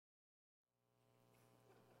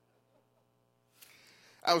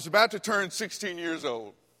I was about to turn 16 years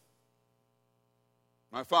old.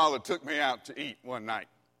 My father took me out to eat one night.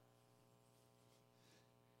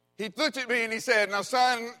 He looked at me and he said, "Now,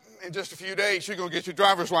 son, in just a few days, you're going to get your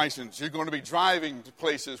driver's license. You're going to be driving to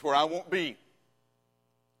places where I won't be.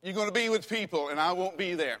 You're going to be with people and I won't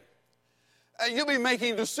be there. And you'll be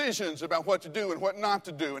making decisions about what to do and what not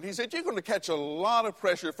to do." And he said, "You're going to catch a lot of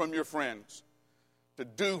pressure from your friends to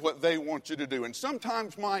do what they want you to do. And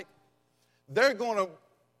sometimes, Mike, they're going to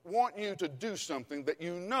want you to do something that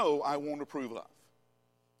you know I won't approve of.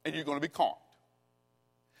 And you're going to be caught.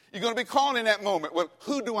 You're going to be caught in that moment. Well,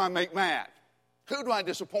 who do I make mad? Who do I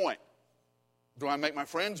disappoint? Do I make my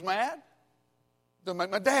friends mad? Do I make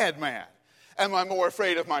my dad mad? Am I more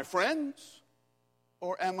afraid of my friends?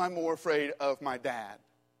 Or am I more afraid of my dad?"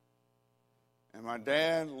 And my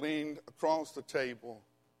dad leaned across the table,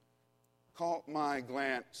 caught my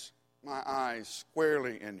glance, my eyes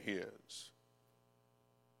squarely in his,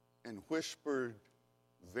 and whispered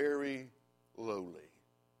very lowly,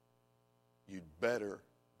 "You'd better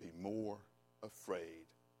be more afraid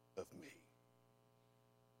of me."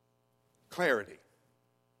 Clarity.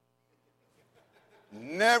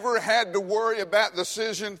 Never had to worry about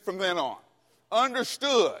decision from then on.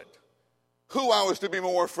 Understood who I was to be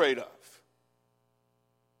more afraid of.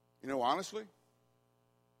 You know, honestly,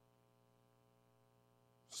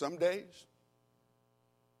 some days,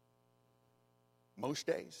 most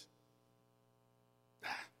days,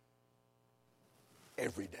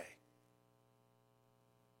 every day,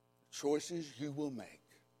 the choices you will make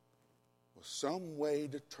will some way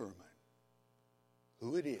determine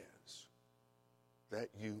who it is that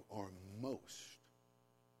you are most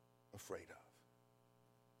afraid of.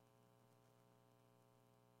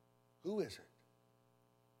 Who is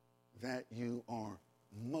it that you are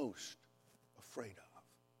most afraid of?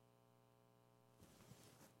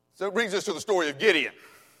 So it brings us to the story of Gideon.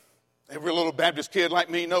 Every little Baptist kid like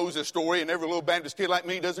me knows this story, and every little Baptist kid like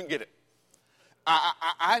me doesn't get it.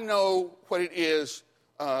 I know what it is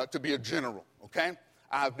to be a general, okay?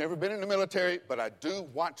 I've never been in the military, but I do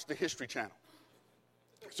watch the History Channel.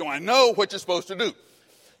 So I know what you're supposed to do.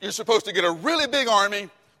 You're supposed to get a really big army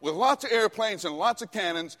with lots of airplanes and lots of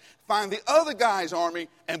cannons, find the other guy's army,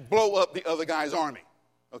 and blow up the other guy's army.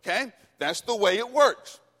 Okay? That's the way it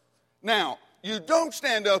works. Now, you don't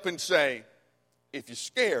stand up and say, "If you're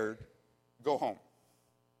scared, go home."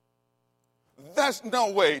 That's no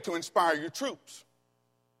way to inspire your troops.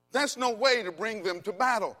 That's no way to bring them to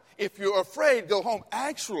battle. If you're afraid, go home.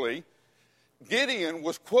 Actually, Gideon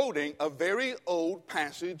was quoting a very old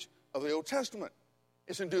passage of the Old Testament.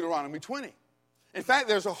 It's in Deuteronomy 20. In fact,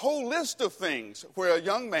 there's a whole list of things where a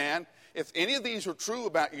young man, if any of these are true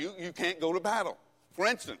about you, you can't go to battle. For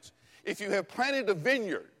instance, if you have planted a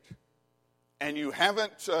vineyard and you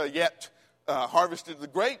haven't yet harvested the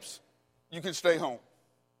grapes, you can stay home.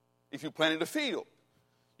 If you planted a field,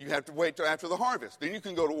 you have to wait till after the harvest. Then you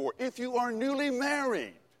can go to war. If you are newly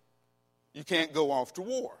married, you can't go off to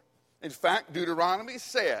war. In fact, Deuteronomy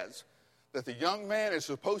says that the young man is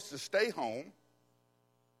supposed to stay home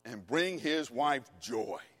and bring his wife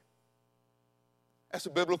joy. That's a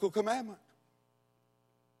biblical commandment.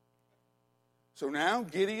 So now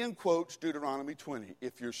Gideon quotes Deuteronomy 20.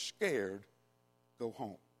 If you're scared, go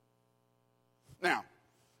home. Now,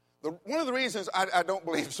 one of the reasons I don't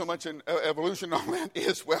believe so much in evolution and all that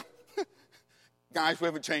is, well, guys, we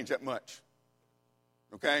haven't changed that much.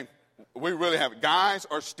 Okay? We really haven't. Guys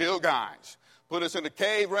are still guys. Put us in a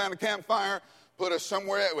cave around a campfire, put us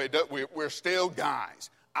somewhere, we're still guys.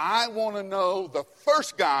 I want to know the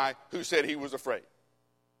first guy who said he was afraid.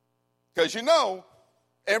 Because you know,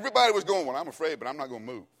 everybody was going, "Well, I'm afraid, but I'm not going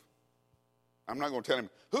to move. I'm not going to tell him."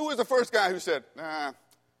 Who was the first guy who said, "Nah,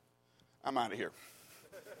 I'm out of here"?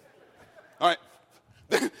 All right.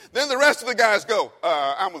 Then the rest of the guys go,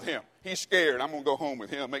 "I'm with him. He's scared. I'm going to go home with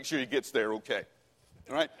him, make sure he gets there okay."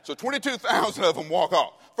 All right. So 22,000 of them walk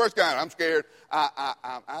off. First guy, "I'm scared.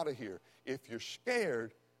 I'm out of here." If you're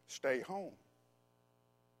scared, stay home.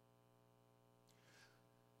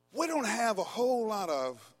 We don't have a whole lot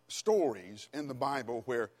of stories in the Bible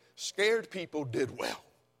where scared people did well.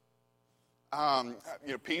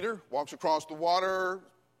 Peter walks across the water,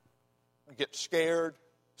 gets scared,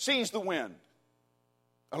 sees the wind.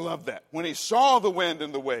 I love that. When he saw the wind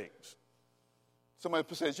and the waves.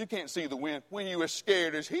 Somebody says, "You can't see the wind." When you were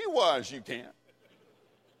scared as he was, you can't.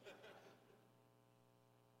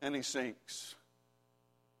 And he sinks.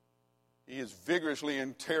 He is vigorously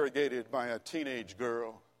interrogated by a teenage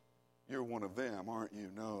girl. "You're one of them, aren't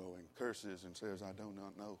you?" "No," and curses and says, "I do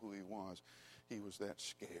not know who he was. He was that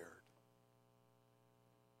scared."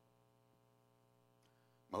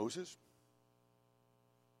 Moses,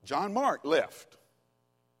 John Mark left.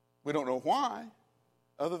 We don't know why,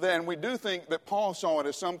 other than we do think that Paul saw it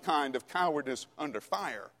as some kind of cowardice under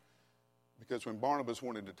fire. Because when Barnabas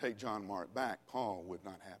wanted to take John Mark back, Paul would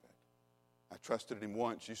not have it. I trusted him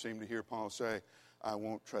once. You seem to hear Paul say, I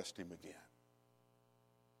won't trust him again.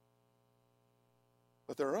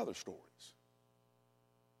 But there are other stories.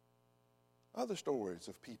 Other stories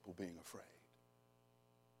of people being afraid.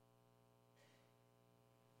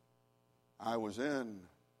 I was in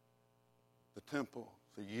the temple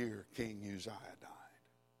the year King Uzziah died.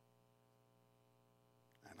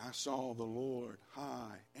 And I saw the Lord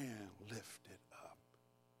high and lifted up.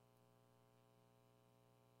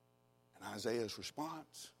 And Isaiah's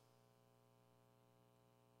response,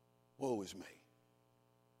 woe is me.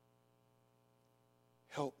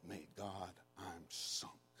 Help me, God, I'm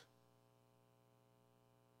sunk.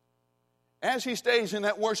 As he stays in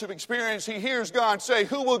that worship experience, he hears God say,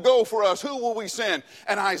 who will go for us? Who will we send?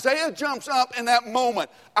 And Isaiah jumps up in that moment.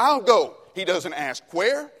 I'll go. He doesn't ask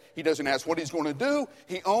where. He doesn't ask what he's going to do.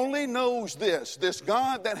 He only knows this. This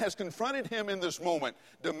God that has confronted him in this moment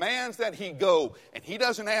demands that he go. And he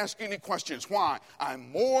doesn't ask any questions. Why?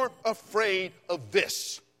 I'm more afraid of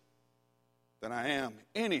this than I am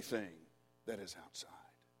anything that is outside.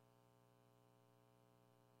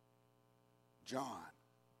 John,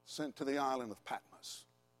 sent to the island of Patmos.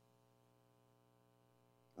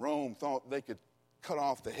 Rome thought they could cut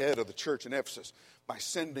off the head of the church in Ephesus by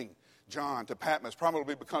sending John to Patmos,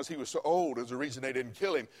 probably because he was so old is the reason they didn't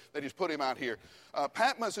kill him. They just put him out here.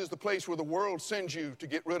 Patmos is the place where the world sends you to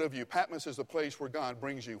get rid of you. Patmos is the place where God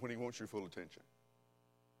brings you when he wants your full attention.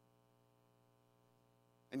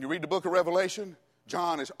 And you read the book of Revelation,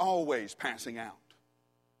 John is always passing out.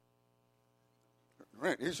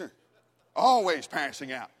 Right, he's always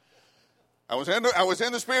passing out. I was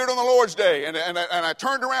in the Spirit on the Lord's day, and I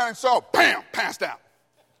turned around and saw, bam, passed out.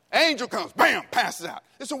 Angel comes, bam, passes out.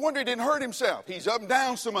 It's a wonder he didn't hurt himself. He's up and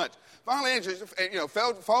down so much. Finally, angel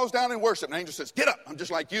falls down in worship, and the angel says, get up, I'm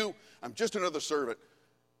just like you. I'm just another servant.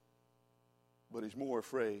 But he's more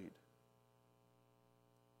afraid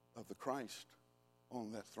of the Christ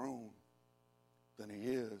on that throne than he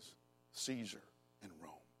is Caesar in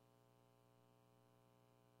Rome.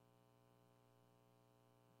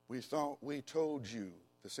 We thought we told you,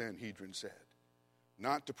 the Sanhedrin said,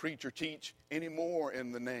 not to preach or teach anymore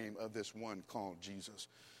in the name of this one called Jesus.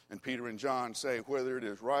 And Peter and John say, whether it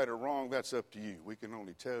is right or wrong, that's up to you. We can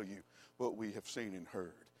only tell you what we have seen and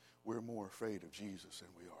heard. We're more afraid of Jesus than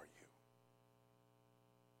we are you.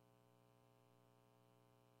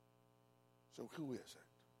 So who is it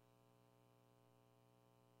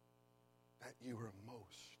that you are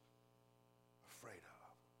most afraid of?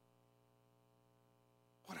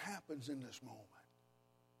 What happens in this moment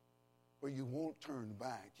where you won't turn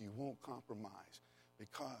back, you won't compromise,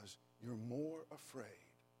 because you're more afraid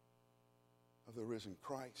of the risen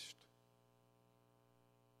Christ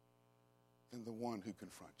than the one who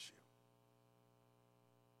confronts you?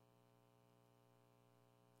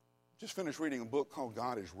 Just finished reading a book called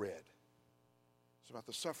God is Red. It's about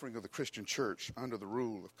the suffering of the Christian church under the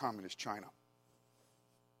rule of communist China.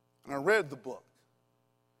 And I read the book.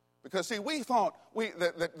 Because, see, we thought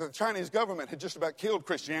that the Chinese government had just about killed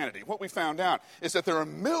Christianity. What we found out is that there are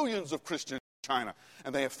millions of Christians in China,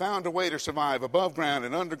 and they have found a way to survive above ground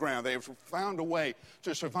and underground. They have found a way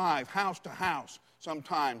to survive house to house,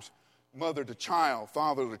 sometimes mother to child,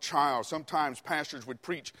 father to child. Sometimes pastors would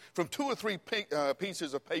preach from 2 or 3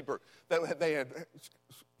 pieces of paper that they had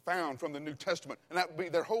found from the New Testament, and that would be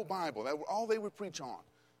their whole Bible. All they would preach on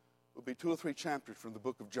would be 2 or 3 chapters from the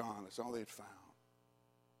book of John. That's all they had found.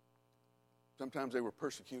 Sometimes they were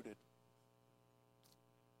persecuted.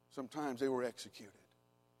 Sometimes they were executed.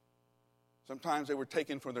 Sometimes they were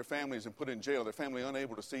taken from their families and put in jail, their family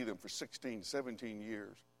unable to see them for 16, 17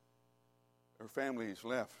 years. Their families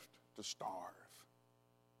left to starve.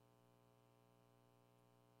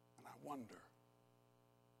 And I wonder,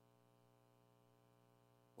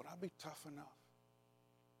 would I be tough enough?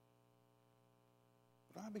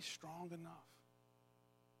 Would I be strong enough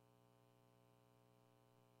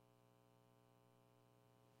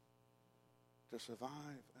to survive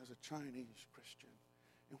as a Chinese Christian?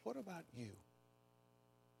 And what about you?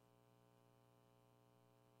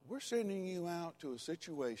 We're sending you out to a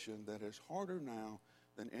situation that is harder now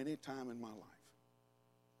than any time in my life.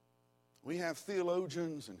 We have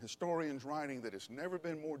theologians and historians writing that it's never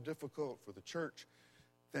been more difficult for the church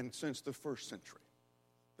than since the first century,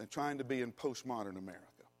 than trying to be in postmodern America.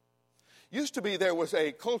 Used to be there was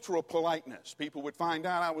a cultural politeness. People would find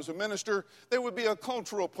out I was a minister, there would be a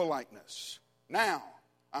cultural politeness. Now,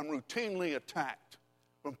 I'm routinely attacked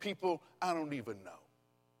from people I don't even know.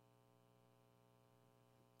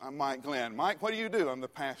 I'm Mike Glenn. Mike, what do you do? I'm the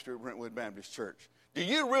pastor at Brentwood Baptist Church. Do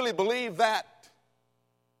you really believe that?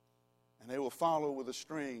 And they will follow with a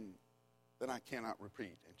string that I cannot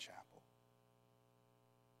repeat in chapel.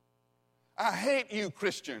 I hate you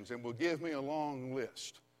Christians, and will give me a long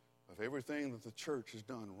list of everything that the church has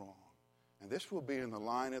done wrong. And this will be in the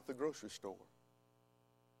line at the grocery store.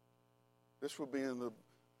 This will be in the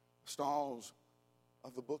stalls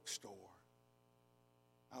of the bookstore.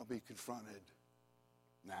 I'll be confronted.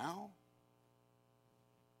 Now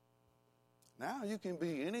you can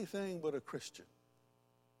be anything but a Christian.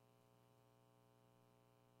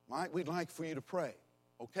 Mike, we'd like for you to pray.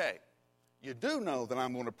 Okay. You do know that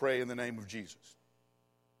I'm going to pray in the name of Jesus.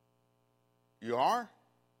 You are?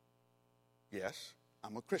 Yes,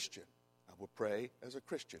 I'm a Christian. I will pray as a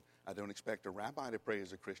Christian. I don't expect a rabbi to pray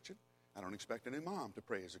as a Christian. I don't expect an imam to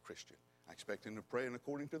pray as a Christian. I expect them to pray in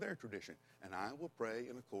according to their tradition, and I will pray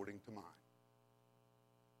in according to mine.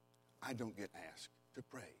 I don't get asked to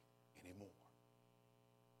pray anymore.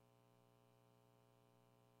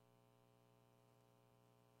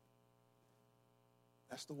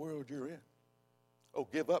 That's the world you're in. Oh,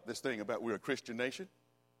 give up this thing about we're a Christian nation.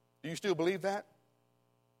 Do you still believe that?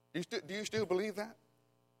 Do you still believe that?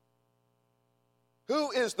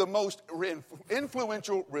 Who is the most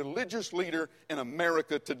influential religious leader in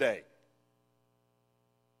America today?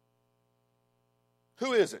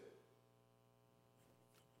 Who is it?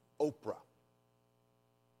 Oprah.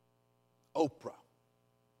 Oprah.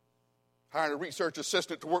 Hired a research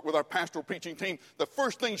assistant to work with our pastoral preaching team. The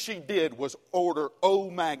first thing she did was order O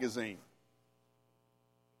Magazine.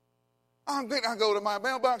 I go to my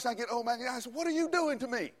mailbox, I get O Magazine. I said, what are you doing to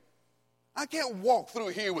me? I can't walk through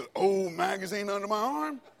here with O Magazine under my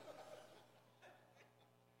arm.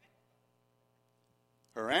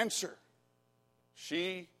 Her answer,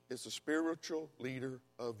 she is the spiritual leader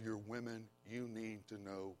of your women. You need to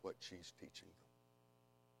know what she's teaching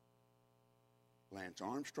them. Lance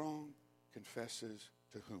Armstrong confesses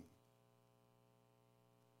to whom?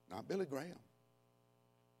 Not Billy Graham.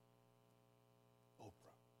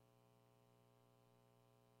 Oprah.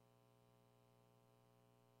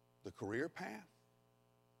 The career path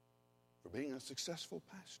for being a successful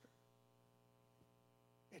pastor,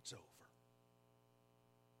 it's over.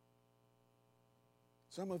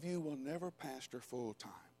 Some of you will never pastor full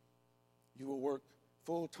time. You will work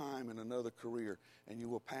full time in another career, and you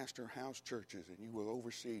will pastor house churches, and you will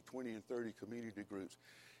oversee 20 and 30 community groups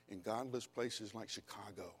in godless places like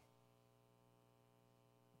Chicago,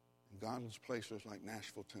 in godless places like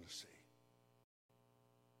Nashville, Tennessee.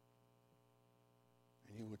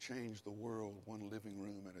 And you will change the world one living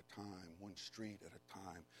room at a time, one street at a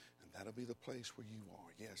time, and that'll be the place where you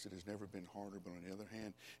are. Yes, it has never been harder, but on the other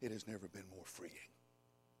hand, it has never been more freeing.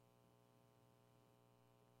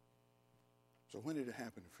 So when did it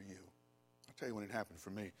happen for you? I'll tell you when it happened for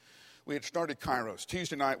me. We had started Kairos.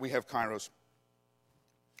 Tuesday night we have Kairos.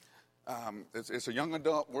 It's a young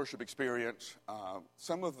adult worship experience.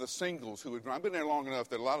 Some of the singles who had grown, I've been there long enough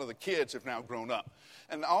that a lot of the kids have now grown up.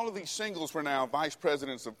 And all of these singles were now vice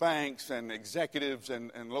presidents of banks and executives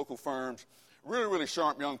and local firms, really, really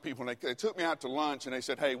sharp young people. And they took me out to lunch and they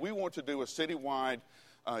said, hey, we want to do a citywide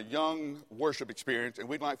young worship experience, and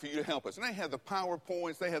we'd like for you to help us. And they had the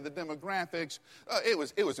PowerPoints, they had the demographics. It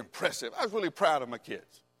was impressive. I was really proud of my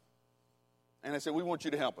kids. And they said, we want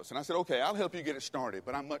you to help us. And I said, okay, I'll help you get it started,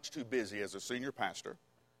 but I'm much too busy as a senior pastor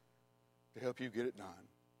to help you get it done.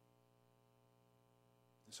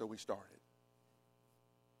 And so we started.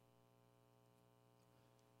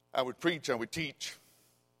 I would preach, I would teach,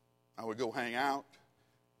 I would go hang out,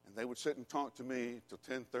 and they would sit and talk to me till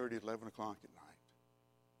 10:30, 11 o'clock at night.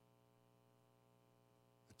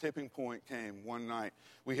 Tipping point came one night.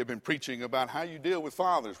 We had been preaching about how you deal with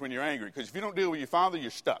fathers when you're angry, because if you don't deal with your father, you're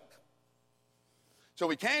stuck. So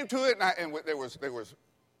we came to it, and there was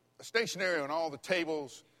a stationery on all the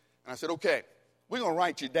tables, and I said, okay, we're going to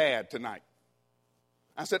write your dad tonight.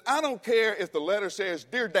 I said, I don't care if the letter says,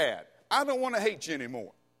 Dear Dad, I don't want to hate you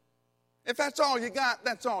anymore. If that's all you got,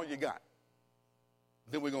 that's all you got.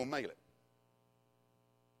 Then we're going to mail it.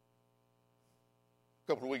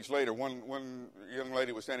 A couple of weeks later, one young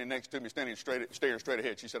lady was standing next to me, staring straight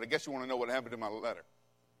ahead. She said, I guess you want to know what happened to my letter.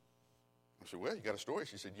 I said, well, you got a story?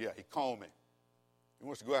 She said, yeah, he called me. He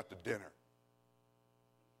wants to go out to dinner.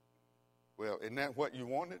 Well, isn't that what you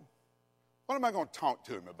wanted? What am I going to talk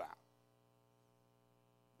to him about?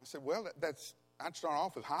 I said, well, I'd start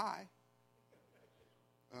off with hi.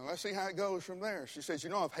 Let's see how it goes from there. She says,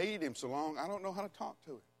 I've hated him so long, I don't know how to talk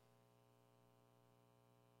to him.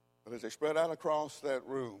 But as they spread out across that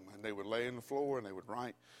room, and they would lay on the floor, and they would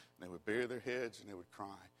write, and they would bury their heads, and they would cry,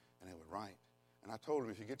 and they would write, And I told them,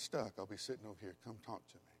 if you get stuck, I'll be sitting over here. Come talk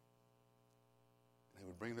to me. And they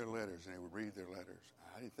would bring their letters, and they would read their letters.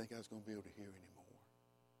 I didn't think I was going to be able to hear anymore.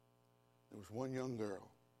 There was one young girl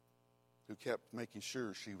who kept making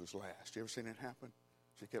sure she was last. You ever seen that happen?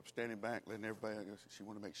 She kept standing back, letting everybody else. She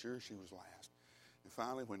wanted to make sure she was last. And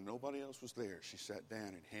finally, when nobody else was there, she sat down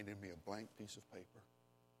and handed me a blank piece of paper.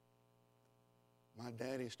 My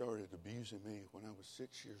daddy started abusing me when I was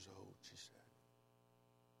 6 years old, she said.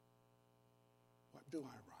 What do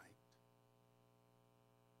I write?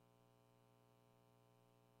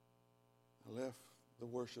 I left the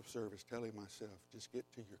worship service telling myself, just get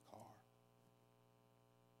to your car.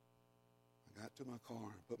 I got to my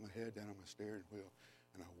car and put my head down on my steering wheel,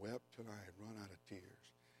 and I wept till I had run out of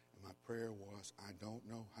tears. And my prayer was, I don't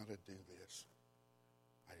know how to do this.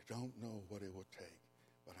 I don't know what it will take,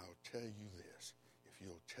 but I'll tell you this. If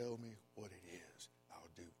you'll tell me what it is,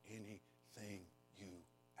 I'll do anything you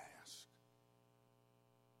ask.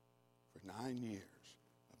 For 9 years,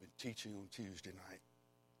 I've been teaching on Tuesday night.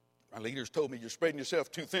 My leaders told me, you're spreading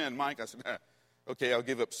yourself too thin, Mike. I said, okay, I'll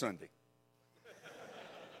give up Sunday.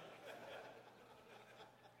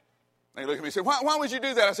 They looked at me and said, why would you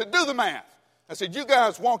do that? I said, do the math. I said, you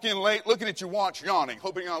guys walk in late, looking at your watch, yawning,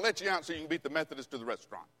 hoping I'll let you out so you can beat the Methodist to the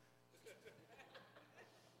restaurant.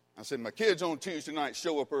 I said, my kids on Tuesday night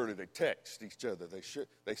show up early. They text each other.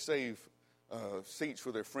 They save seats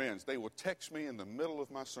for their friends. They will text me in the middle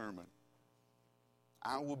of my sermon.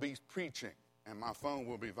 I will be preaching, and my phone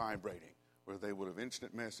will be vibrating, where they would have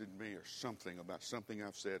instant messaged me or something about something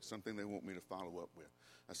I've said, something they want me to follow up with.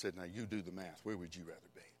 I said, now you do the math. Where would you rather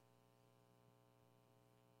be?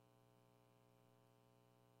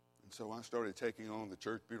 And so I started taking on the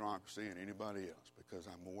church bureaucracy and anybody else because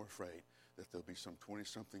I'm more afraid that there'll be some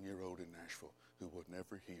 20-something-year-old in Nashville who will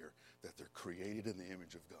never hear that they're created in the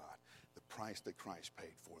image of God, the price that Christ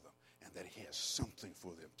paid for them, and that he has something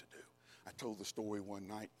for them to do. I told the story one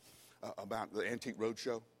night about the Antique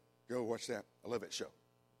Roadshow. You ever watch that? I love that show.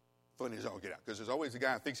 Funny as all get out. Because there's always the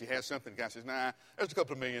guy who thinks he has something. The guy says, nah, there's a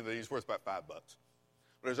couple of million that he's worth about $5. But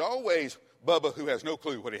there's always Bubba who has no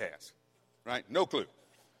clue what he has. Right? No clue.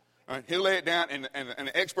 All right? He'll lay it down, and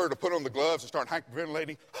an expert will put on the gloves and start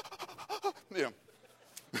hyperventilating.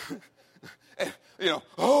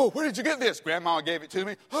 Oh, where did you get this? Grandma gave it to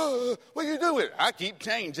me. Oh, what do you do with it? I keep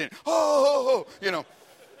changing.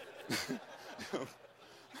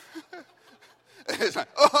 It's like,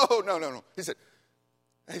 oh, no. He said,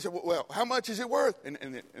 well, how much is it worth? And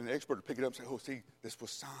the expert would pick it up and say, oh, see, this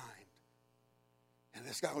was signed. And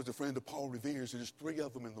this guy was a friend of Paul Revere's. There's 3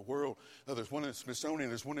 of them in the world. There's one in the Smithsonian.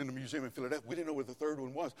 There's one in the museum in Philadelphia. We didn't know where the third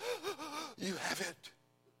one was. You have it.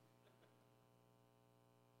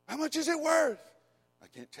 How much is it worth? I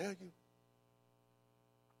can't tell you.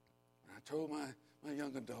 And I told my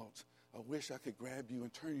young adults, I wish I could grab you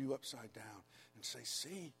and turn you upside down and say,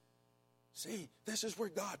 see, this is where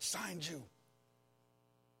God signed you.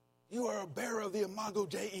 You are a bearer of the Imago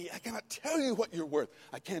Dei. I cannot tell you what you're worth.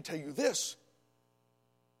 I can tell you this.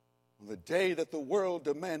 On the day that the world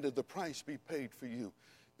demanded the price be paid for you,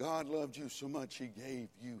 God loved you so much he gave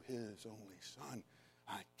you his only son.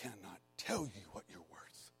 I cannot tell you what you're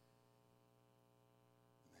worth.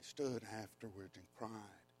 And they stood afterwards and cried,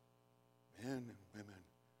 men and women,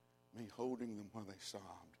 me holding them while they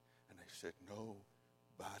sobbed. And they said,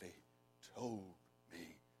 nobody told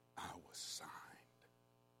me I was signed.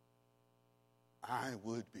 I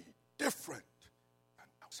would be different than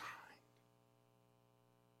signed.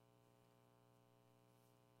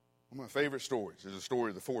 One of my favorite stories is the story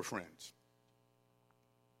of the 4 friends.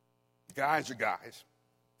 Guys are guys.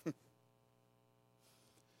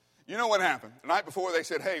 You know what happened? The night before they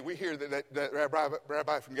said, hey, we hear that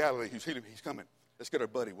rabbi from Galilee who's healing, he's coming. Let's get our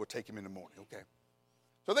buddy. We'll take him in the morning, okay?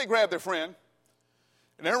 So they grab their friend,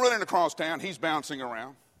 and they're running across town. He's bouncing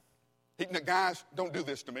around. Guys, don't do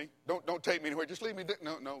this to me. Don't take me anywhere. Just leave me.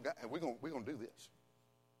 No, guys, we're gonna do this.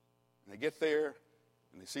 And they get there,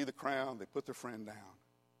 and they see the crowd. They put their friend down,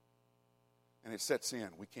 and it sets in.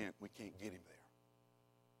 We can't get him there.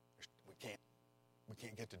 We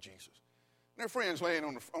can't get to Jesus. And their friends laying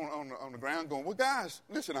on the ground, going, well, guys,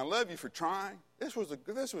 listen, I love you for trying. This was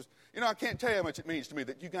I can't tell you how much it means to me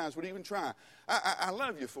that you guys would even try. I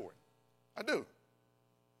love you for it. I do.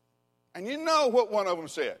 And you know what one of them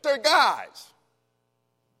said. They're guys.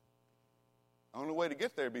 The only way to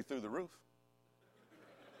get there would be through the roof.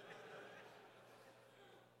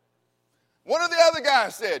 One of the other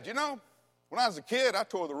guys said, when I was a kid, I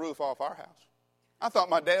tore the roof off our house. I thought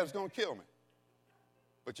my dad was going to kill me.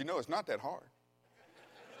 But it's not that hard.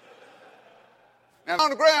 Now on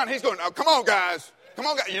the ground, he's going, oh, come on, guys. Come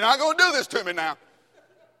on, guys. You're not going to do this to me now.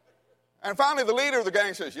 And finally, the leader of the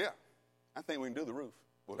gang says, yeah, I think we can do the roof.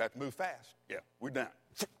 We'll have to move fast. Yeah, we're done.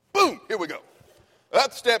 Boom, here we go.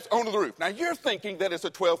 Up steps onto the roof. Now, you're thinking that it's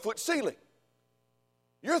a 12-foot ceiling.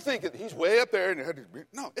 You're thinking he's way up there.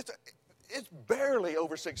 No, it's barely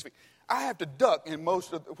over 6 feet. I have to duck in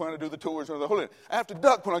when I do the tours or the whole thing. I have to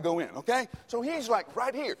duck when I go in, okay? So he's like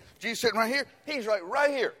right here. Jesus sitting right here. He's like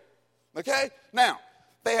right here, okay? Now,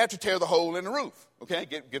 they have to tear the hole in the roof, okay?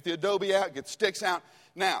 Get the adobe out, get the sticks out.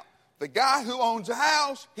 Now, the guy who owns the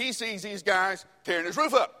house, he sees these guys tearing his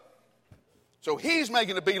roof up. So he's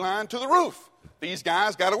making a beeline to the roof. These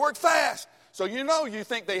guys got to work fast. So you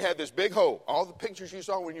think they had this big hole. All the pictures you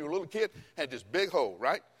saw when you were a little kid had this big hole,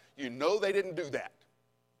 right? You know they didn't do that.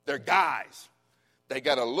 They're guys. They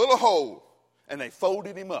got a little hole, and they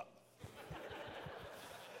folded him up.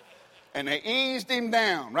 And they eased him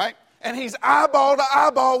down, right? And he's eyeball to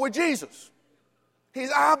eyeball with Jesus. He's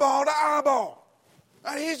eyeball to eyeball.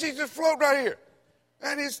 And he's just floating right here.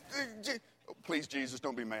 And please, Jesus,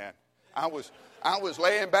 don't be mad. I was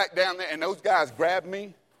laying back down there, and those guys grabbed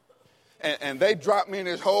me, and they dropped me in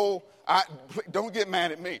this hole. Don't get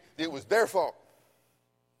mad at me. It was their fault.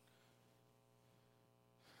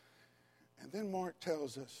 And then Mark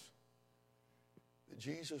tells us that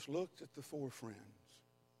Jesus looked at the four friends,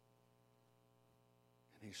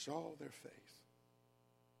 and he saw their faith.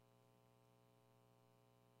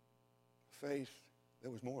 Faith that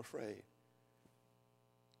was more afraid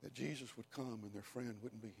that Jesus would come and their friend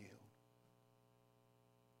wouldn't be healed.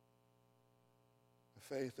 A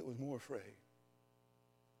faith that was more afraid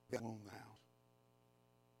that own the house.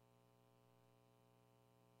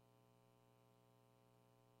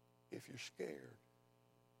 If you're scared,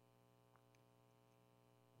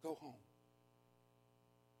 go home.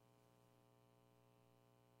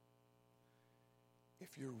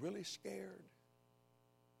 If you're really scared,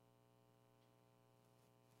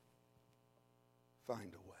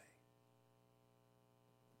 find a way.